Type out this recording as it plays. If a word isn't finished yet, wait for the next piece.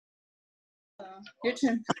Your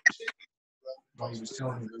turn. All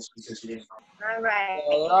right.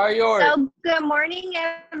 are yours. So good morning,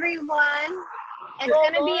 everyone. It's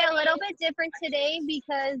going to be a little bit different today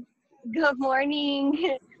because good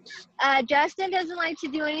morning. Justin doesn't like to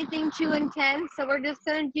do anything too intense, so we're just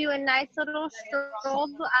going to do a nice little stroll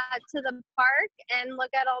to the park and look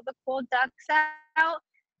at all the cool ducks out.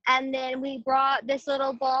 And then we brought this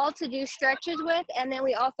little ball to do stretches with, and then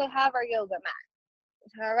we also have our yoga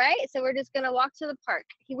mat. All right, so we're just gonna walk to the park.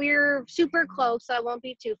 We're super close, so it won't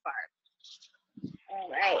be too far. All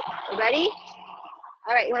right, you ready?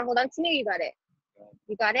 All right, you wanna hold on to me? You got it.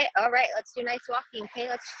 You got it? All right, let's do nice walking, okay?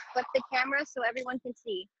 Let's flip the camera so everyone can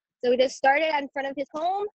see. So we just started in front of his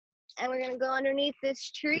home, and we're gonna go underneath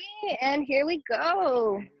this tree, and here we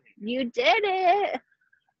go. You did it.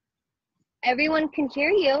 Everyone can hear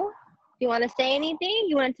you. Do you wanna say anything?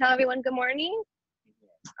 You wanna tell everyone good morning?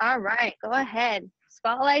 All right, go ahead.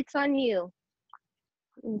 Spotlight's on you.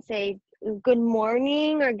 And say good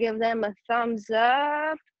morning or give them a thumbs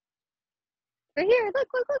up. Right here, look.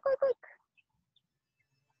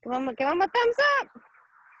 Give them a thumbs up.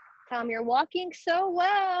 Tell them you're walking so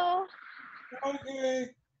well. Okay.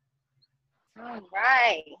 All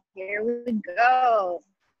right, here we go.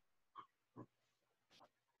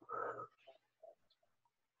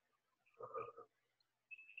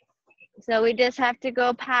 So we just have to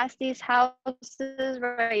go past these houses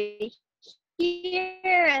right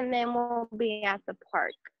here, and then we'll be at the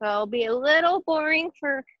park. So it'll be a little boring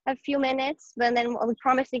for a few minutes, but then we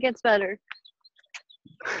promise it gets better.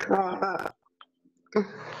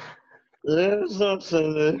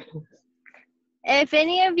 If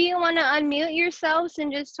any of you want to unmute yourselves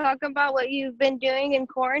and just talk about what you've been doing in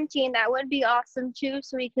quarantine, that would be awesome too,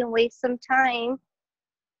 so we can waste some time.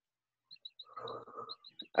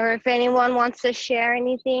 Or if anyone wants to share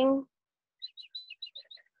anything.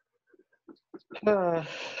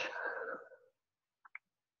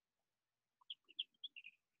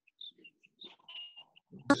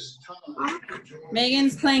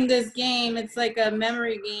 Megan's playing this game. It's like a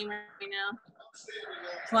memory game right now.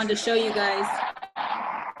 Just wanted to show you guys.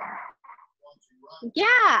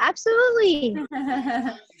 Yeah, absolutely.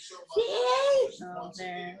 Oh,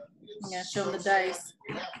 there. I'm gonna show them the dice.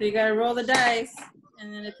 So you gotta roll the dice,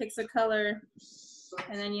 and then it picks a color,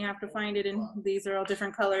 and then you have to find it. And these are all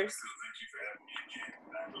different colors.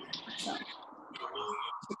 So,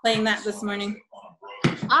 we're playing that this morning.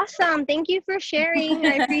 Awesome. Thank you for sharing.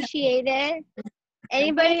 I appreciate it.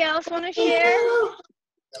 Anybody else want to share?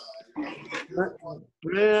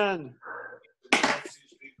 Man.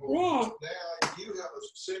 Yeah.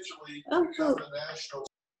 Oh, cool.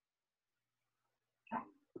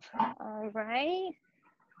 All right.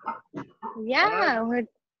 Yeah,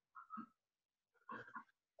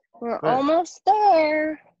 we're almost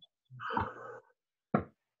there.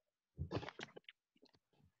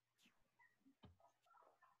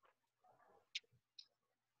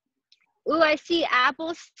 Ooh, I see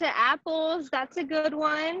apples to apples. That's a good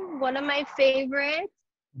one. One of my favorites.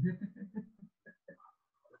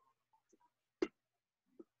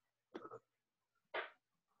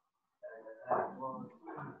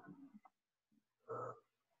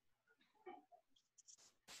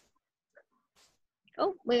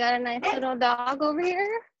 Oh, we got a nice little dog over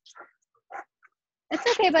here. It's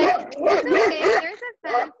okay, buddy. It's okay. There's a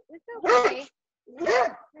fence. It's okay.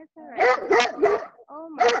 It's all right. Oh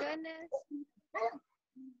my goodness.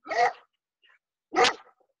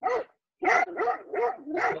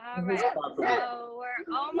 All right, so we're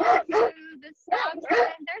almost to the stop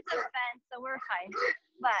sign. There's a fence, so we're fine.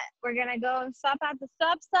 But we're gonna go and stop at the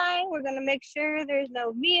stop sign. We're gonna make sure there's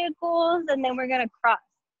no vehicles, and then we're gonna cross.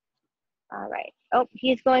 All right. Oh,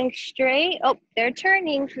 he's going straight. Oh, they're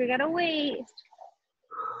turning, so we gotta wait.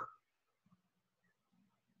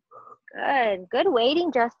 Good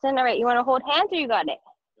waiting, Justin. All right, you wanna hold hands or you got it?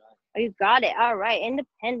 Oh, you got it. All right,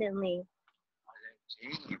 independently.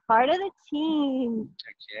 Part of the team.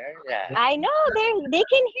 Yeah. I know, they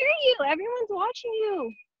can hear you. Everyone's watching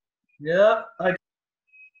you. Yeah.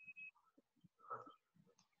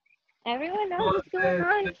 Everyone knows what's going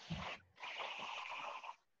on.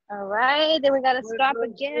 All right, then we gotta stop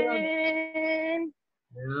again.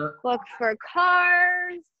 Yeah. Look for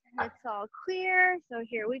cars. It's all clear, so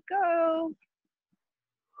here we go.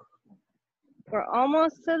 We're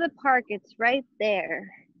almost to the park. It's right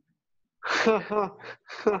there.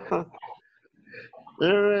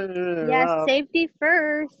 Yeah, safety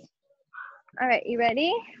first. All right, you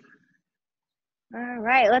ready? All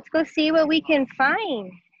right, let's go see what we can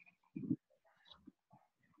find.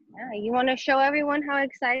 Yeah, you want to show everyone how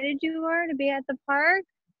excited you are to be at the park?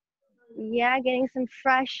 Yeah, getting some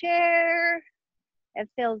fresh air. It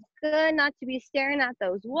feels good not to be staring at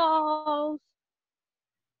those walls.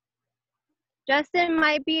 Justin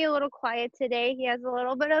might be a little quiet today. He has a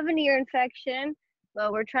little bit of an ear infection,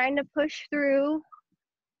 but we're trying to push through.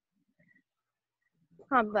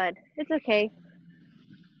 Come on, bud. It's okay.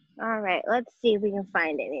 All right, let's see if we can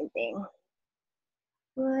find anything.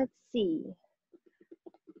 Let's see.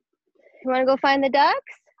 You want to go find the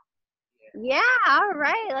ducks? Yeah, all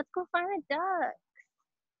right. Let's go find the ducks.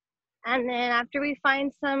 And then after we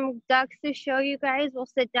find some ducks to show you guys, we'll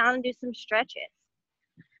sit down and do some stretches.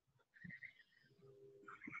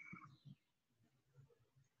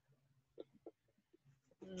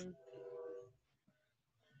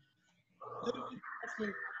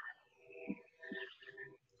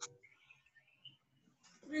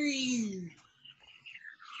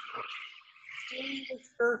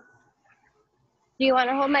 Do you want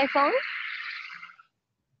to hold my phone?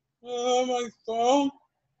 My phone.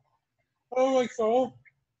 Oh, my phone.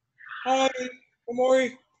 Hi, good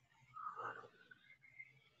morning.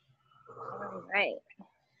 All right.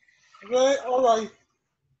 Okay, all right.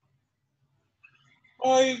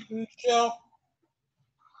 Hi, Michelle.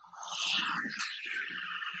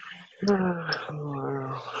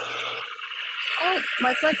 Oh,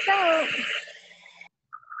 what's out?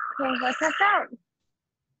 Okay, what's out?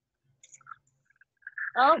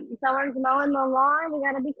 Oh, someone's mowing the lawn. We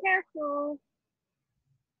gotta be careful.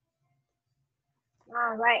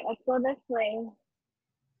 All right, let's go this way.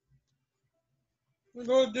 We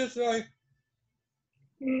go this way.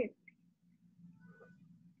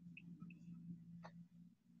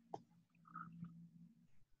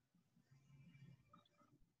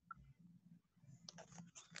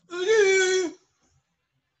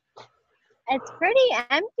 It's pretty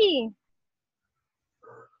empty.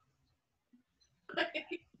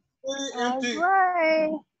 All Empty. right.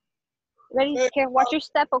 Ready? Hey, Here, watch your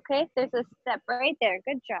step, okay? There's a step right there.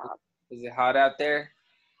 Good job. Is it hot out there?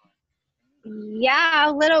 Yeah,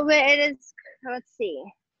 a little bit. It is. Let's see.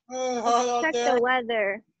 hot out Check there. the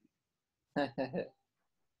weather.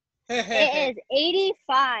 It Hey, is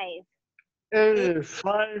 85.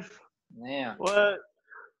 85. Yeah, What?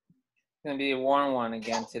 it's gonna be a warm one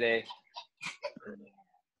again today.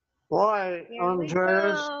 Why, Here we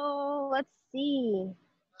Andreas? go. Let's see.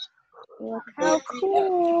 Look how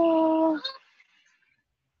cool.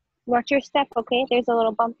 Watch your step, okay? There's a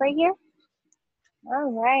little bump right here.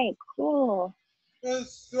 All right, cool.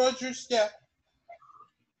 Watch your step.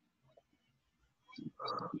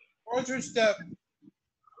 Watch your step.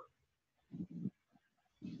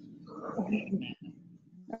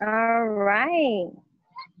 All right.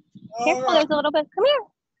 All Careful, right. there's a little bit. Come here.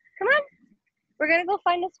 Come on. We're going to go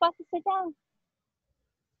find a spot to sit down.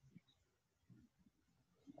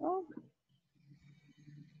 Oh.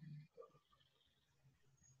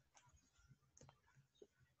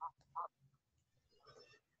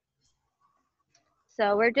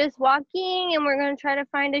 So we're just walking and we're going to try to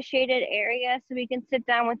find a shaded area so we can sit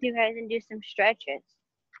down with you guys and do some stretches.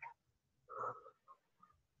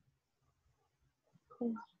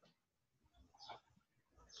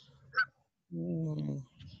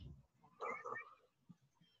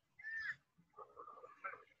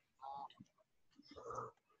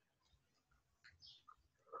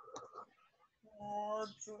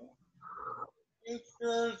 It's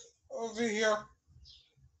yours over here.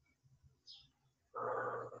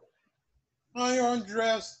 Hi,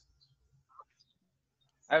 Andres.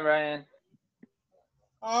 Hi, Ryan.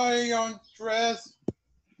 Hi, Andres.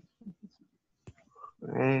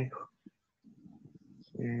 Hey.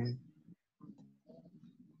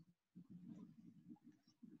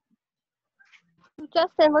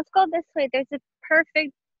 Justin, let's go this way. There's a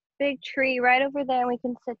perfect big tree right over there and we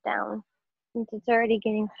can sit down since it's already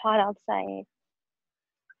getting hot outside.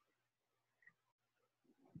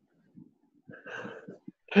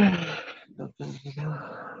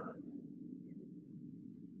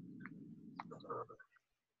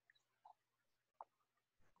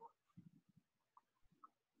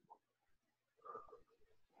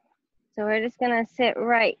 So we're just gonna sit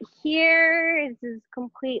right here. This is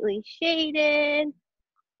completely shaded.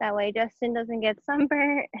 That way Justin doesn't get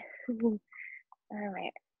sunburnt. All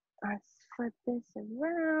right, let's flip this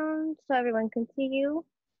around so everyone can see you.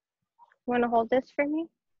 You wanna hold this for me?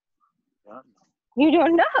 You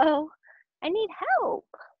don't know? I need help.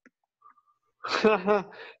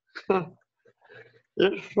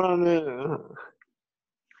 It's funny.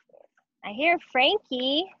 I hear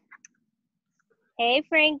Frankie. Hey,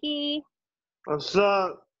 Frankie. What's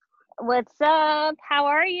up? What's up? How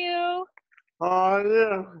are you? How are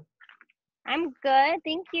you? I'm good,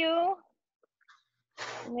 thank you.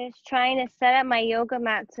 I'm just trying to set up my yoga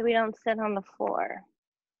mat so we don't sit on the floor.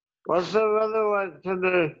 What's the other one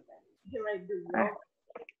today?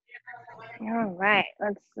 All right,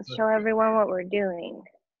 let's show everyone what we're doing.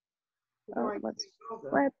 Oh, let's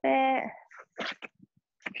flip it.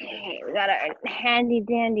 Okay, we got our handy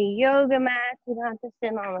dandy yoga mats. We don't have to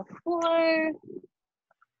sit on the floor.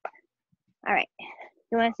 All right,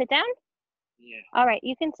 you want to sit down? Yeah. All right,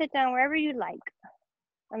 you can sit down wherever you like,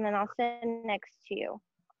 and then I'll sit next to you.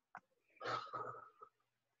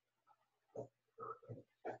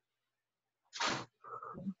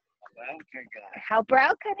 Helper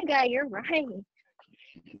out kind of guy, you're right.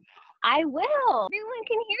 I will. Everyone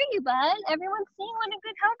can hear you, bud. Everyone's seeing what a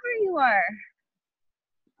good helper you are.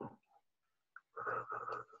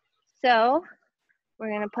 So we're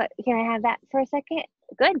gonna can I have that for a second?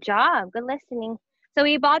 Good job, good listening. So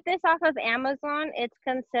we bought this off of Amazon. It's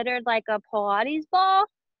considered like a Pilates ball.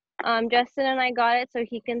 Justin and I got it so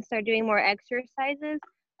he can start doing more exercises.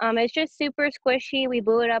 It's just super squishy. We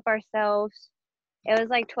blew it up ourselves. It was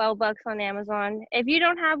like 12 bucks on Amazon. If you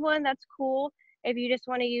don't have one, that's cool. If you just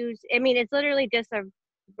want to use, I mean, it's literally just a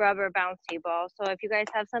rubber bouncy ball. So if you guys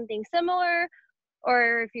have something similar,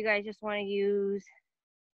 or if you guys just want to use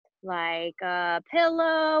like a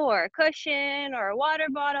pillow or a cushion or a water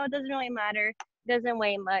bottle, it doesn't really matter. It doesn't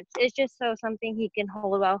weigh much. It's just so something he can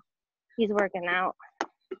hold while he's working out.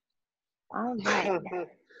 All right.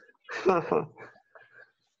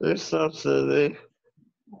 You're so silly.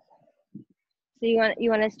 So you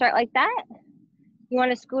want to start like that? You want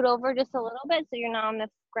to scoot over just a little bit so you're not on the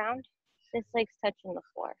ground? This leg's touching the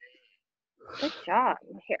floor. Good job.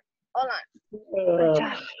 Here, hold on. Good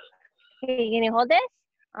job. Okay, can you hold this?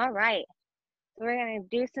 All right. So we're gonna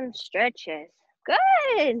do some stretches. Good.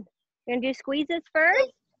 You're gonna do squeezes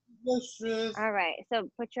first. All right. So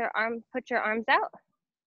put your arms out. Put your arms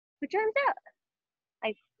out.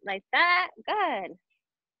 Like that. Good.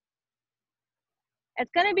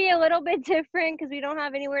 It's gonna be a little bit different because we don't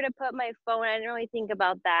have anywhere to put my phone. I didn't really think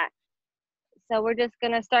about that. So we're just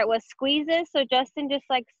gonna start with squeezes. So Justin just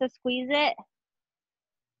likes to squeeze it.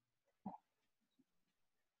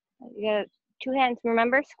 You got 2 hands.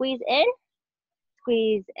 Remember, squeeze in,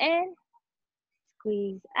 squeeze in,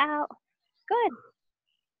 squeeze out. Good.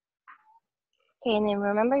 Okay, and then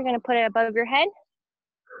remember, you're gonna put it above your head.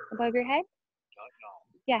 Above your head.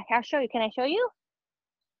 Yeah, I'll show you. Can I show you?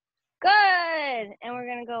 Good. And we're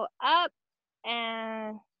gonna go up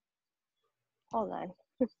and hold on.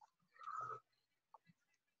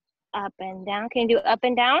 Up and down. Can you do up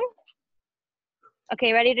and down?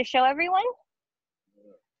 Okay, ready to show everyone?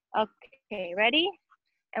 Okay, ready?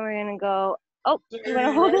 And we're gonna go, oh, you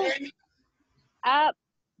wanna hold it? Up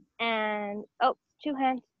and, oh, 2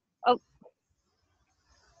 hands. Oh.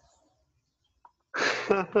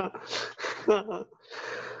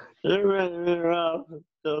 You're making me rough,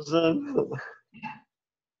 Justin.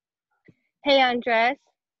 Hey, Andres.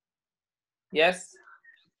 Yes.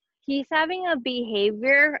 He's having a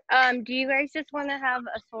behavior. Do you guys just wanna have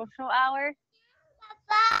a social hour?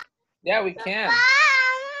 Yeah, we can.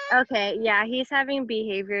 Okay, yeah, he's having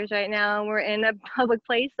behaviors right now, and we're in a public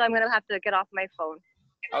place, so I'm gonna have to get off my phone.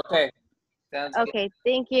 Okay. Sounds good. Okay,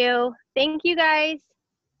 thank you. Thank you, guys.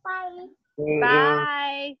 Bye.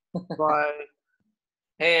 Bye. Bye.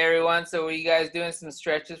 Hey, everyone. So were you guys doing some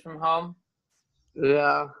stretches from home?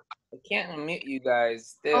 Yeah. I can't unmute you guys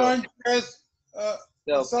still. Andres.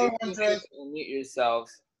 So sorry, please Andres. unmute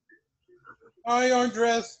yourselves. Hi,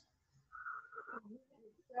 Andres.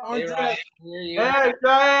 Hey, Ryan, I hear you. Hey,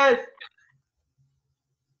 guys.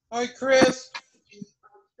 Hi, Chris.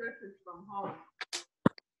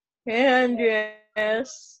 Hey,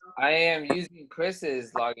 Andres. I am using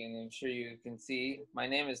Chris's login. I'm sure you can see. My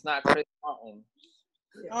name is not Chris Martin.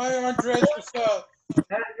 Hi, Andres. What's up?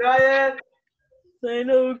 Hey, Ryan. I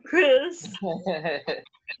know Chris.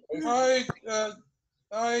 Hi,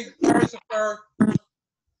 hi, Christopher.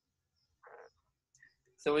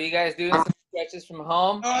 So were you guys doing some stretches from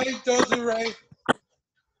home? Hi, Desiree.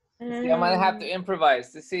 See, I might have to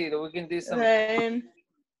improvise to see that we can do some. Ryan.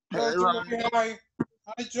 Desiree, hi.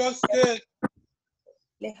 I just did.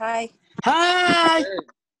 Hi. Hi.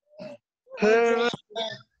 Hey.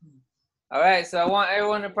 All right, so I want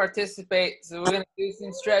everyone to participate. So we're gonna do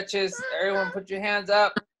some stretches. Everyone, put your hands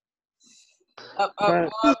up, up, up,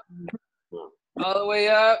 up, all the way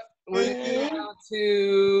up. We're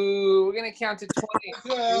gonna count to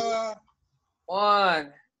 20.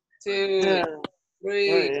 1, 2,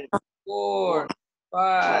 3, 4,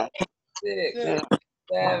 5, 6,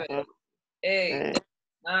 7, 8,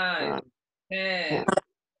 9, 10,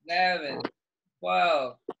 11,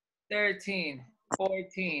 12, 13,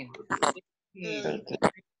 14, 15,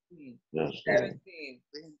 16, 17,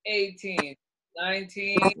 18,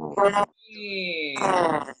 19, 20.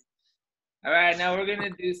 All right, now we're gonna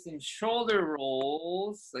do some shoulder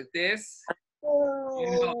rolls like this.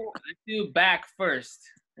 Let's do back first.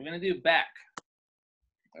 We're gonna do back.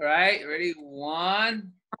 All right, ready?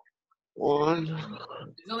 1. Let's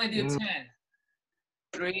only do 10.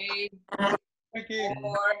 3, 4,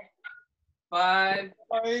 5,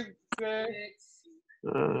 6,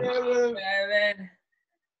 7,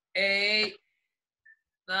 8,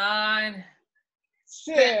 9,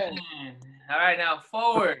 10. All right, now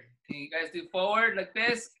forward. Can you guys do forward like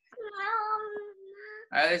this?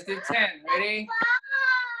 All right, let's do 10. Ready?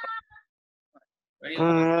 Ready?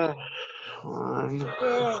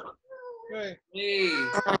 3,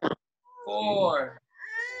 4,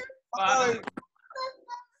 5,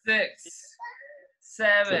 6,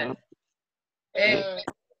 7, 8,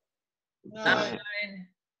 9,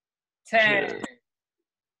 10.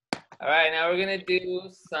 All right, now we're gonna do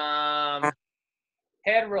some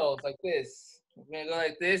head rolls like this. We're gonna go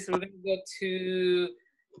like this. We're gonna go to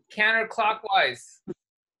counterclockwise.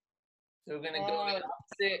 So we're gonna go the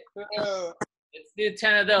opposite. Let's do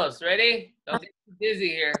 10 of those. Ready? Don't get too dizzy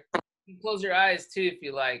here. You can close your eyes too if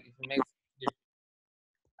you like. If it makes it easier.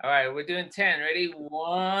 All right, we're doing 10. Ready?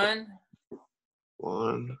 1,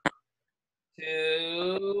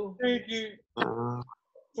 2,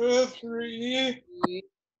 3.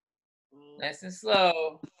 Nice and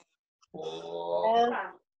slow.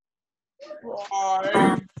 4,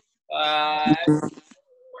 5,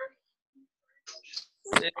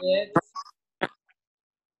 6,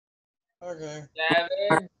 Okay.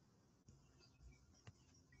 7,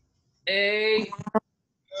 8,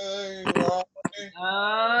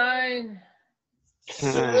 9,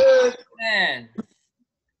 10.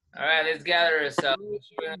 All right, let's gather ourselves.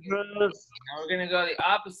 Now we're gonna go the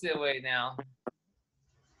opposite way now.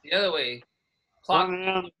 The other way. Clock.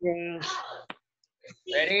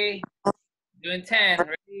 Ready? Doing 10.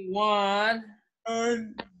 Ready? 1,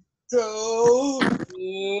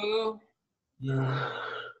 2,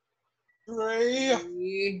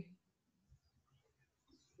 3,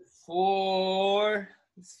 4.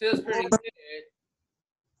 This feels pretty good.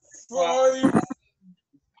 5,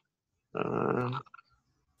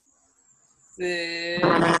 6,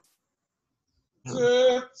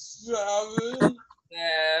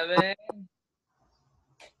 7,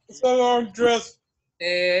 So I'm dressed.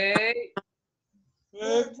 8,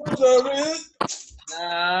 9.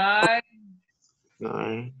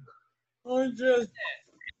 I'm just.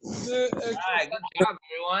 All right, good job,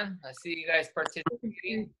 everyone. I see you guys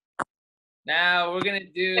participating. Now we're gonna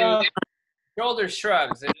do shoulder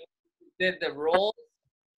shrugs. And we did the rolls.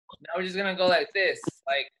 Now we're just gonna go like this.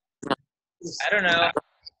 Like, I don't know.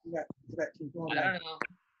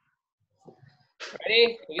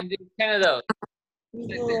 Ready? We can do 10 of those.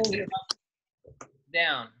 Like this.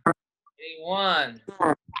 Down. Ready? 1,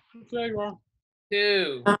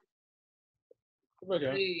 2,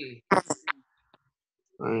 3,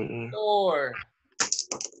 4,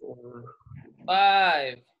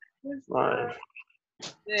 5,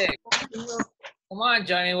 6. Come on,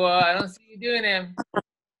 Johnny. Well, I don't see you doing them.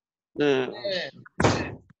 7,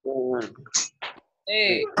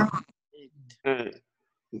 8,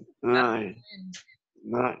 9,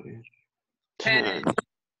 10.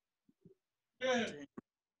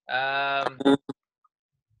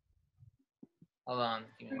 Hold on.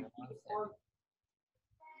 Give me 1 second.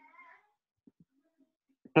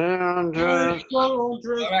 All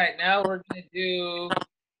right, now we're gonna do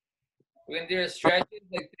our stretches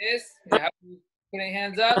like this. Now put your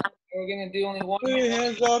hands up. We're gonna do only one.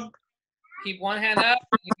 Hands up. Keep one hand up.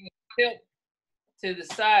 And you're gonna tilt to the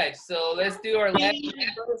side. So let's do our left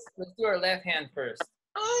hand first. Let's do our left hand first.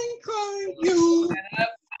 I'm calling you. Hand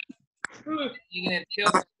up. You're gonna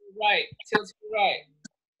tilt to the right. Tilt to the right.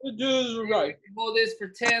 This is right. Hold this for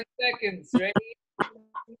 10 seconds. Ready?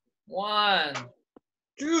 1,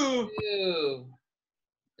 2,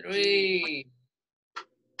 3,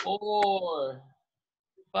 4,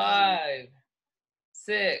 5,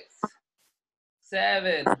 6,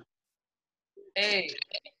 7, 8,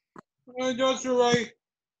 That's right.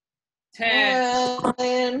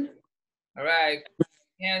 10. All right.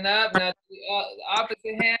 Hand up. Now the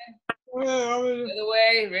opposite hand. The other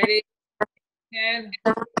way. Ready? 10.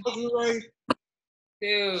 That's right.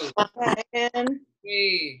 2,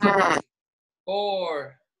 3,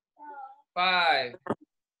 4, 5,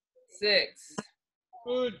 6,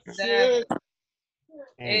 Good 7, shit.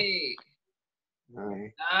 8,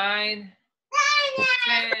 9,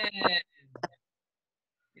 10.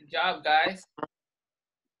 Good job, guys.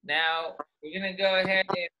 Now we're gonna go ahead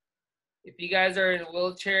and If you guys are in a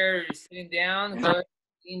wheelchair or you're sitting down, go ahead,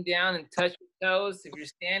 lean down and touch your toes. If you're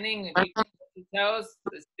standing, if you can touch your toes,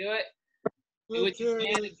 let's do it. Do what you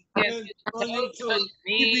can. If you can't touch your toes, touch your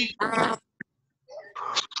knees.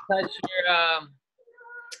 Touch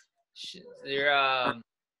your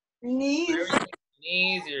knees,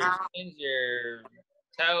 your shins, your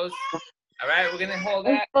toes. All right, we're gonna hold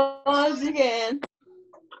that. Pause again.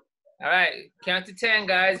 All right, count to 10,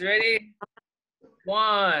 guys. Ready?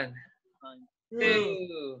 1,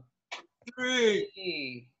 2,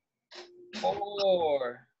 3,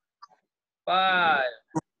 4, 5,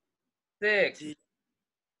 6,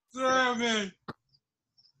 7,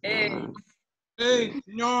 8, 8,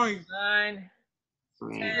 9, 9,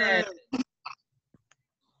 10.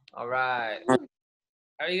 All right.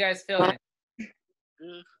 How are you guys feeling?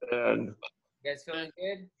 You guys feeling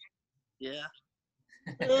good? Yeah.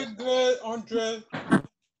 good, Andre.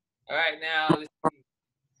 All right, now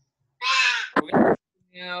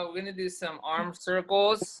we're gonna do some arm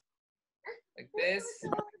circles like this.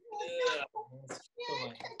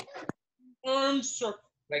 Arm circle.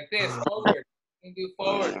 Like this, forward. You can do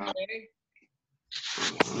forward. Okay?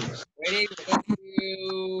 Ready? We're gonna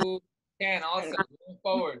do 10 also. Going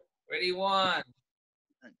forward. Ready? 1,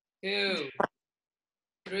 2,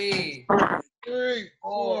 3,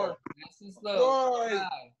 4. Nice and slow.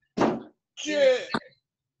 5, 6,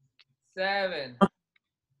 7,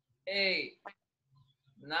 8,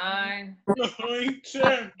 9,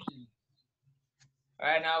 10. All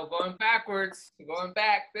right, now we're going backwards. We're going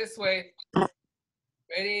back this way.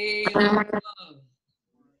 Ready? 1,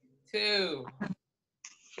 2,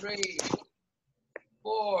 3,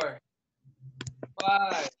 4,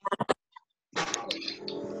 5, 6,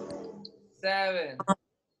 7,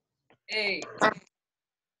 8,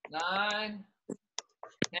 9,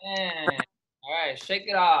 10. All right, shake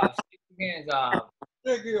it off. Shake your hands off.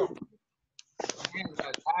 Thank you. Your hands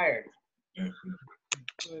are tired.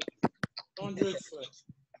 Andre's first.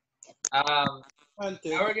 Now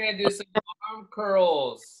we're gonna do some arm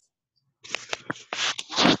curls.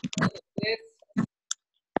 This.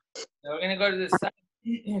 Now we're gonna go to the side.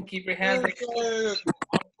 Keep your hands like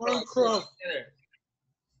Arm curl. together.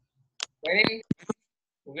 Ready?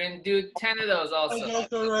 We're gonna do 10 of those also.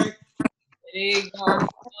 That's all right. Ready? Go.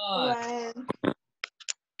 1,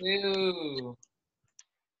 2,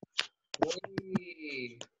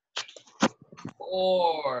 3,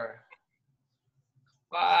 4,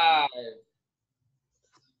 5,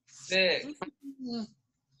 6,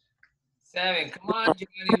 7. Come on, Johnny.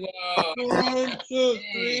 Whoa. 1, 2,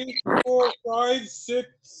 3, 4, 5,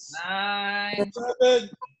 6, 9, 7,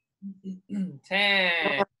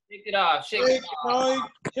 10. Shake it off. Shake 8, it off.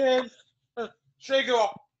 9, 10. Shake it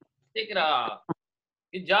off. Shake it off.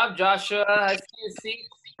 Good job, Joshua. I see your seat.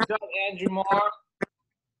 Good job, Andrew Moore.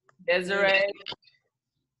 Desiree.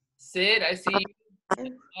 Sid, I see you.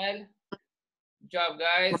 Good job,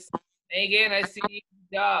 guys. Megan, I see you.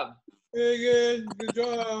 Good job. Again, good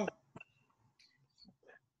job.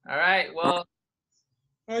 All right, well,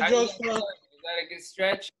 I how you just guys feeling? Is that a good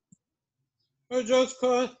stretch?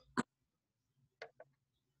 cut.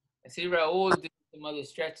 I see Raul's doing some other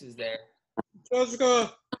stretches there. Just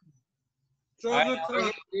cut. All right, now we're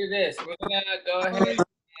gonna do this. We're gonna go ahead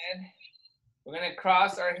and we're gonna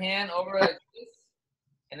cross our hand over like this,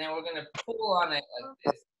 and then we're gonna pull on it like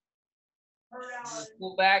this.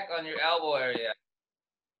 Pull back on your elbow area.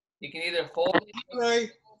 You can either hold it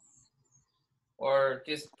Right. or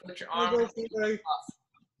just put your arm Right. across.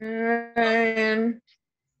 Right.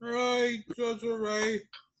 That's all right.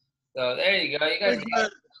 So there you go. You guys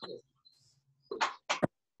got it.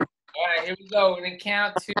 All right, here we go. We're gonna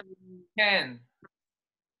count to 10.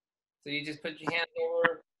 So you just put your hands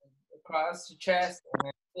over across your chest and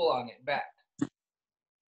then pull on it back.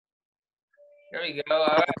 There we go. All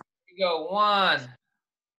right, here we go. 1,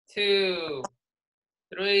 2,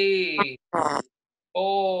 3,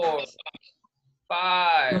 4,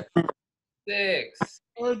 5, 6,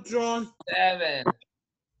 Hi, John. 7,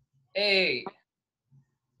 8,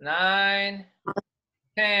 9,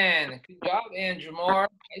 10. Good job, Andrew Moore.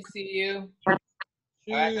 I see you.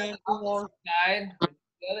 See All right, you now in the opposite side with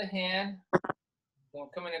the other hand. We're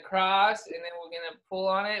coming across, and then we're gonna pull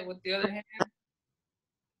on it with the other hand.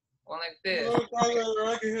 Going like this.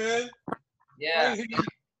 Right here. Yeah. Right here.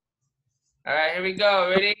 All right, here we go.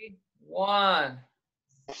 Ready? 1,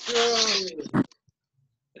 2,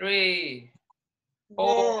 3,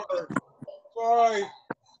 4, 4, 5,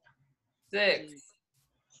 6,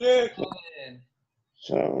 6,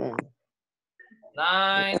 7,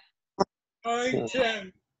 9. 9,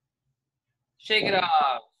 10. Shake it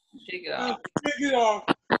off. Shake it off. Take it off.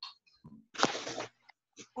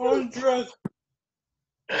 Andres.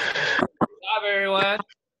 Good job, everyone.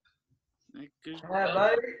 Yeah,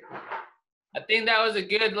 buddy. I think that was a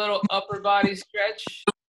good little upper body stretch.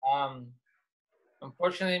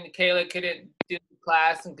 Unfortunately, Michaela couldn't do the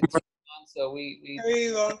class and continue on, so we There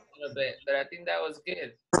you go. a little bit, but I think that was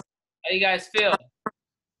good. How you guys feel?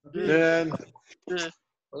 Good.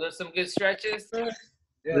 Were there some good stretches?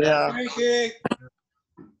 Yeah. Very good.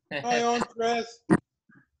 Hi, Andres.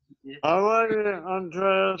 I love you,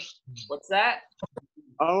 Andres. What's that?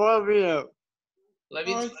 I love you. Love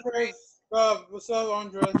you too. Andres. What's up,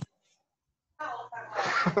 Andres?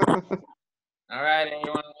 All right, everyone.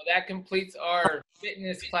 Well, that completes our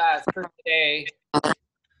fitness class for today.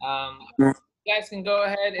 You guys can go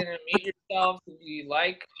ahead and unmute yourselves if you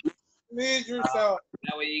like. Meet yourself.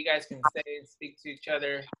 That way you guys can stay and speak to each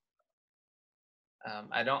other.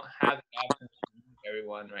 I don't have the option to mute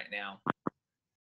everyone right now.